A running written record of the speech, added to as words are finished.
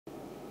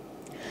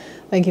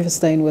Thank you for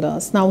staying with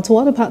us. Now, to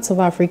other parts of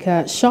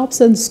Africa, shops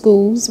and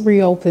schools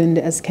reopened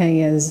as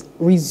Kenyans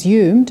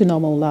resumed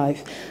normal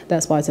life,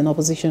 despite an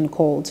opposition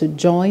call to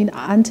join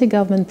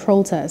anti-government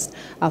protests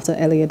after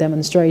earlier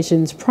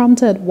demonstrations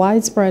prompted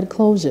widespread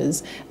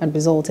closures and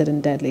resulted in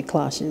deadly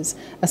clashes.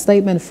 A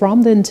statement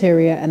from the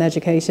Interior and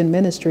Education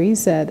Ministry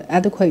said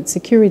adequate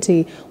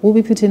security will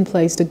be put in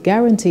place to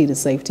guarantee the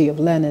safety of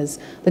learners.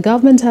 The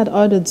government had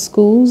ordered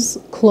schools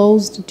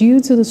closed due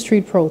to the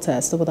street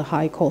protest over the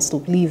high cost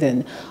of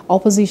living.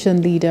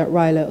 Opposition leader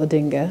Raila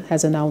Odinga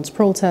has announced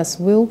protests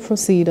will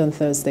proceed on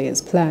Thursday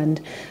as planned.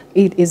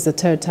 It is the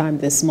third time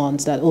this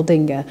month that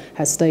Odinga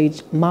has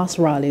staged mass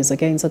rallies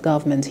against a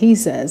government he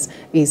says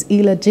is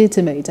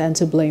illegitimate and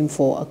to blame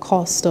for a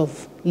cost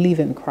of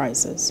living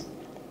crisis.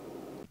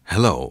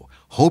 Hello,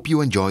 hope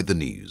you enjoyed the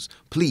news.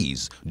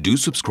 Please do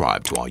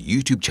subscribe to our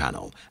YouTube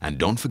channel and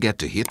don't forget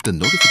to hit the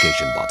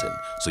notification button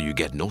so you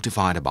get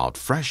notified about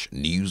fresh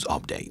news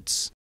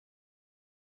updates.